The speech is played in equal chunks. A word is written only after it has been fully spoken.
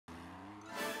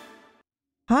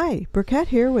Hi, Briquette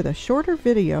here with a shorter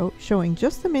video showing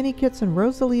just the Minikits and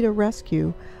ROSALITA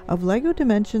rescue of LEGO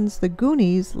Dimensions The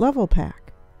Goonies level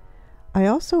pack. I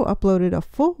also uploaded a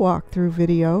full walkthrough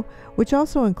video which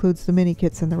also includes the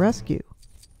Minikits and the rescue.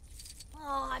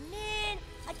 Aw, man,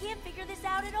 I can't figure this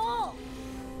out at all.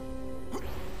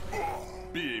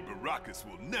 B.A. Baracus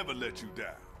will never let you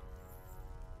down.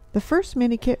 The first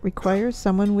Minikit requires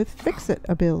someone with Fix-It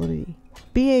ability.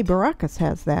 B.A. Baracus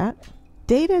has that.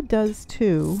 Data does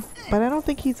too, but I don't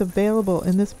think he's available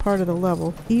in this part of the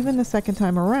level, even the second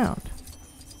time around.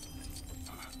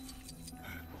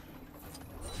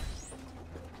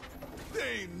 There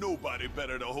ain't nobody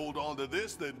better to hold on to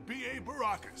this than B.A.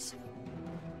 Baracus.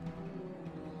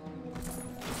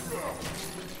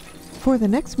 For the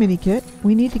next Minikit,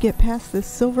 we need to get past this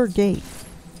silver gate.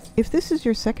 If this is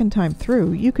your second time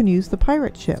through, you can use the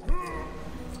pirate ship.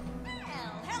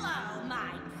 Hello,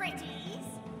 my pretties.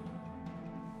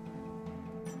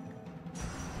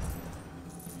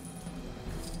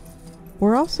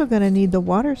 We're also going to need the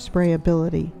water spray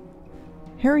ability.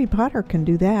 Harry Potter can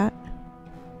do that.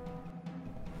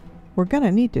 We're going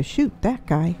to need to shoot that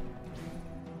guy.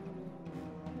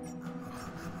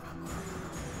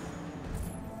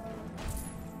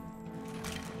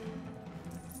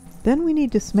 Then we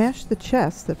need to smash the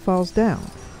chest that falls down.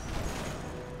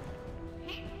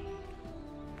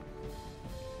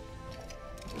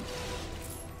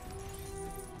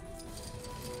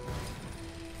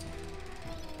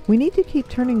 We need to keep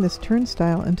turning this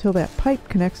turnstile until that pipe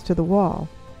connects to the wall.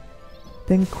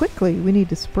 Then quickly we need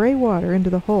to spray water into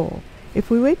the hole. If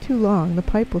we wait too long, the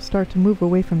pipe will start to move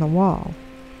away from the wall.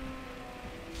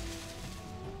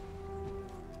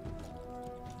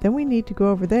 Then we need to go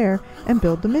over there and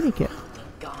build the Minikit.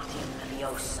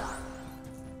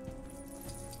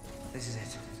 This is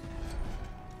it.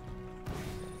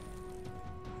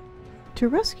 To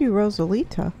rescue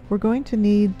ROSALITA, we're going to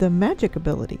need the magic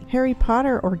ability. Harry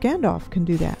Potter or Gandalf can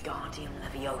do that.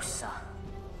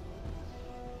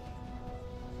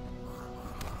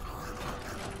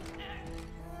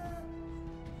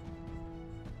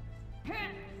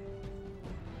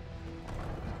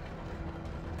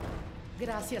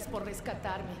 Gracias por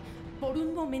rescatarme. Por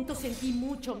un momento sentí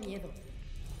mucho miedo.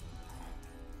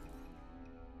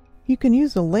 You can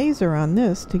use a laser on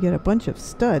this to get a bunch of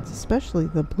studs, especially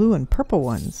the blue and purple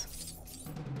ones.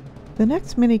 The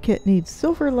next Minikit needs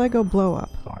silver Lego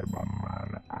blow-up,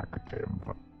 Cyberman active.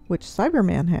 which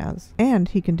Cyberman has, and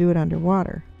he can do it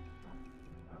underwater.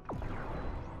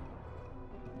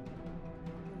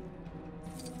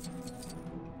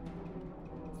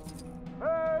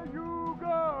 Hey, you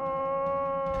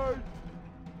guys!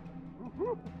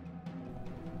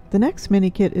 The next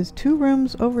Minikit is 2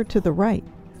 rooms over to the right.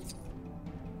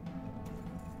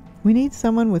 We need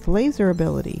someone with laser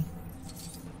ability.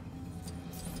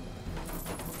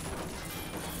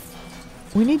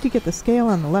 We need to get the scale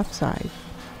on the left side.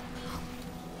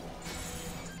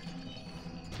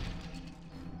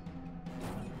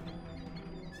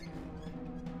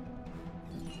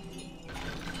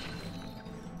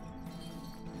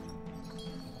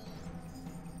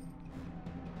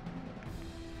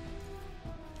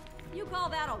 You call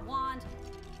that a wand?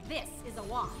 This is a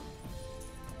wand.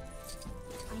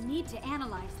 I need to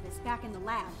analyze this back in the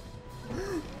lab.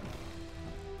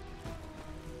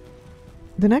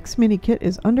 The next Minikit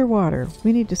is underwater.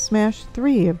 We need to smash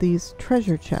 3 of these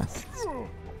treasure chests.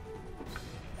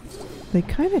 They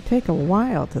kind of take a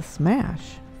while to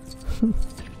smash.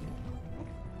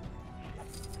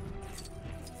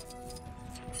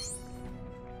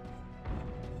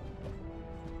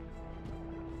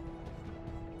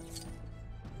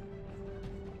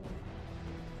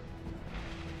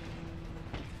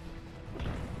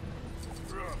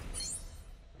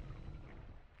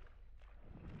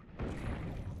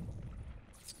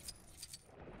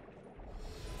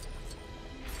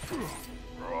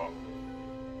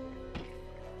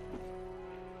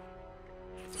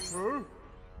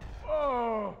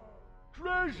 Oh,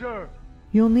 treasure!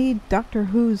 You'll need Doctor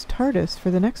Who's TARDIS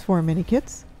for the next 4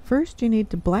 Minikits. First you need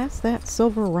to blast that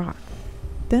silver rock.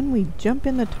 Then we jump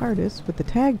in the TARDIS with the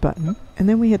tag button, and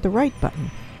then we hit the right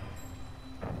button.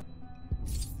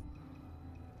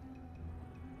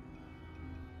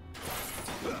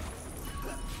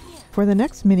 For the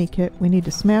next Minikit, we need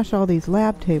to smash all these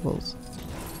lab tables.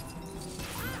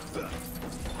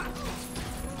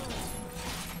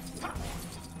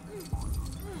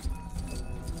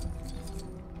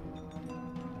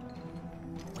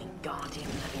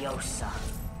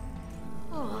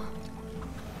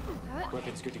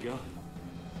 Weapons good to go.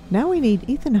 Now we need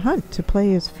Ethan Hunt to play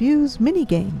his Fuse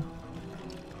minigame.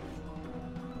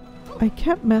 I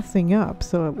kept messing up,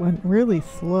 so it went really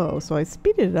slow, so I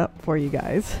speeded it up for you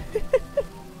guys.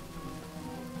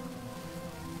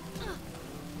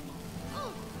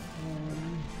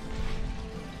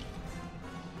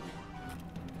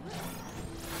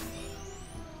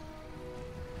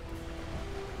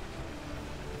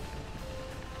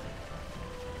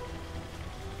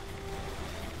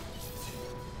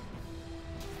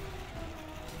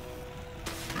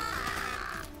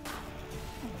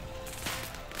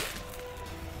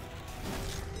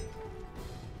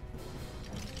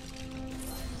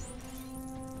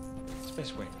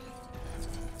 This way.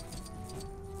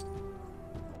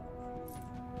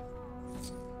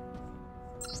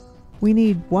 We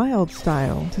need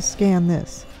Wyldstyle to scan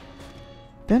this.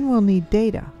 Then we'll need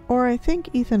data, or I think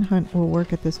Ethan Hunt will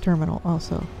work at this terminal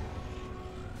also.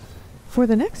 For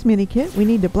the next Minikit, we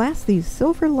need to blast these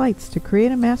silver lights to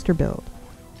create a master build.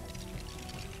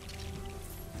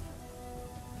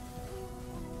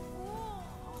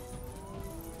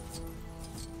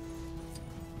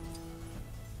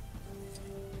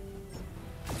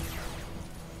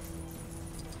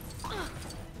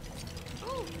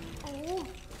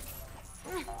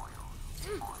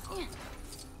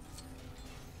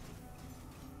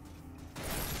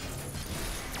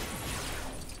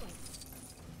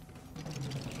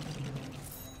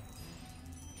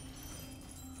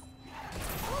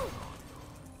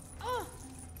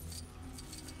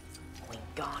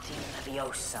 Wingardium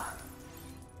Leviosa.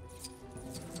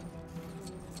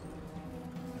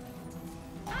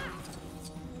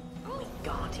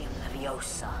 Wingardium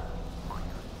Leviosa.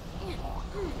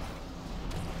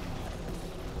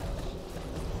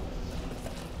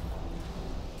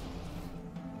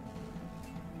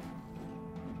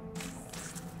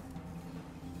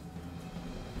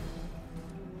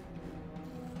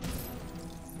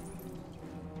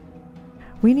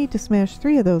 We need to smash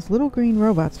 3 of those little green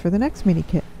robots for the next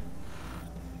Minikit.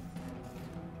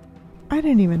 I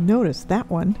didn't even notice that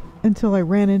one until I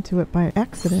ran into it by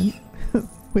accident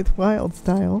with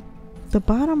Wyldstyle. The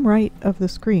bottom right of the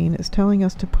screen is telling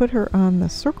us to put her on the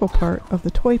circle part of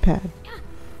the toy pad.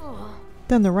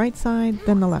 Then the right side,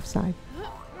 then the left side.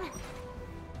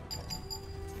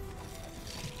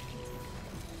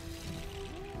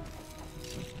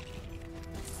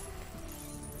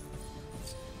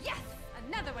 Yes!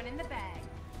 Another one in the bag.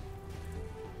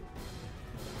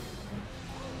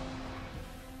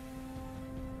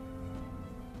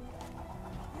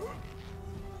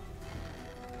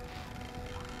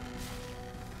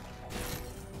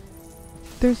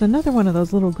 There's another one of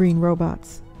those little green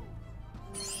robots.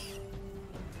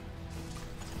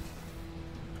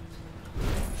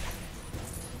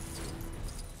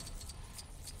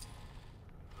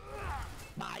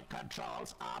 My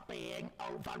controls are being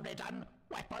overridden.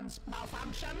 Weapons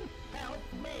malfunction. Help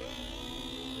me!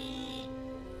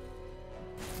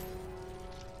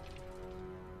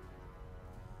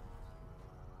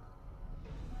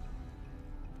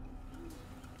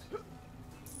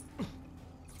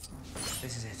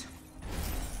 This is it.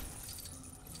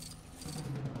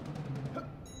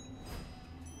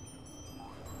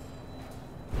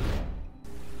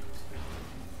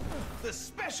 The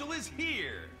special is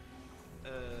here!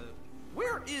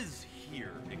 Where is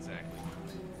here exactly?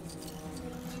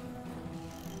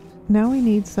 Now we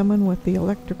need someone with the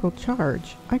electrical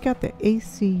charge. I got the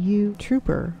ACU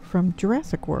Trooper from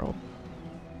Jurassic World.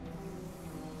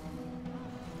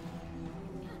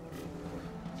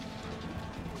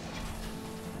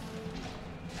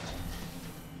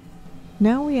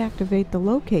 Now we activate the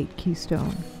locate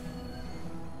keystone.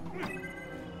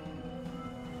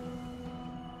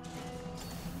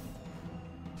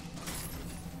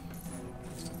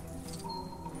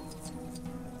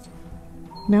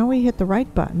 Now we hit the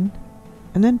right button,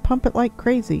 and then pump it like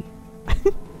crazy.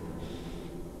 Oh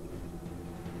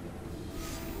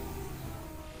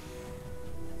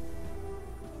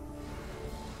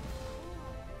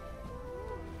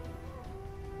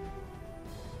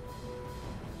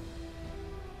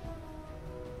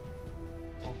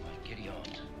my giddy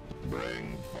aunt.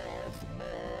 Bring forth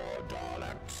more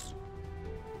Daleks.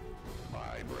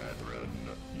 My brethren,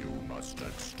 you must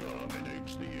exterminate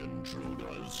the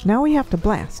intruders. Now we have to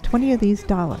blast 20 of these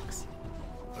Daleks.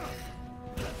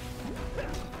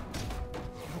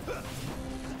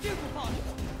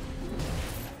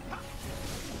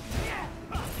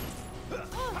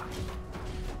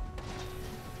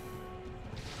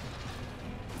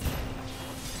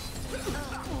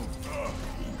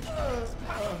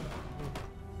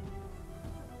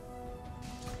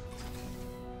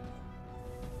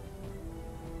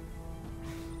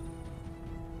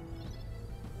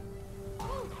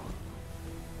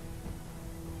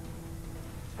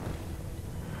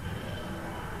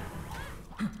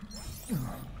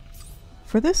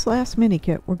 For this last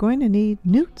Minikit, we're going to need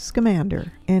Newt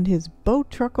Scamander and his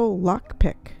bow-truckle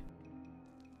lockpick.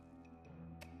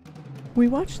 We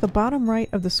watch the bottom right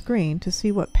of the screen to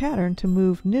see what pattern to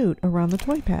move Newt around the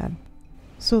toy pad.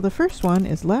 So the first one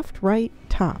is left, right,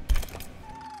 top.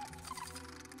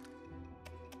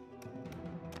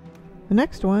 The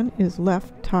next one is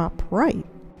left, top, right.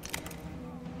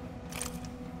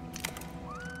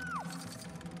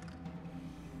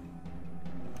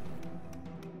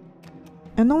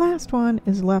 And the last one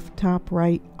is left, top,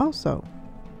 right also.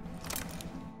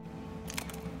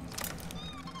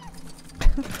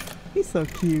 He's so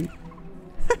cute.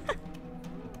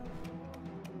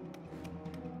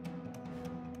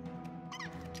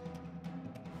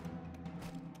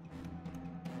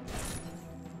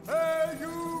 Hey,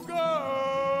 you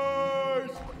guys!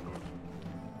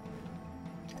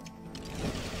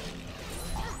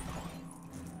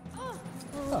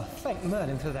 Oh, thank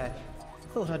Merlin for that.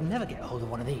 Thought I'd never get a hold of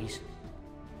one of these.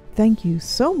 Thank you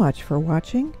so much for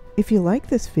watching. If you like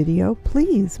this video,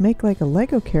 please make like a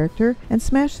Lego character and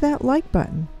smash that like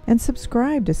button. And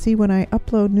subscribe to see when I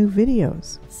upload new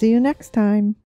videos. See you next time!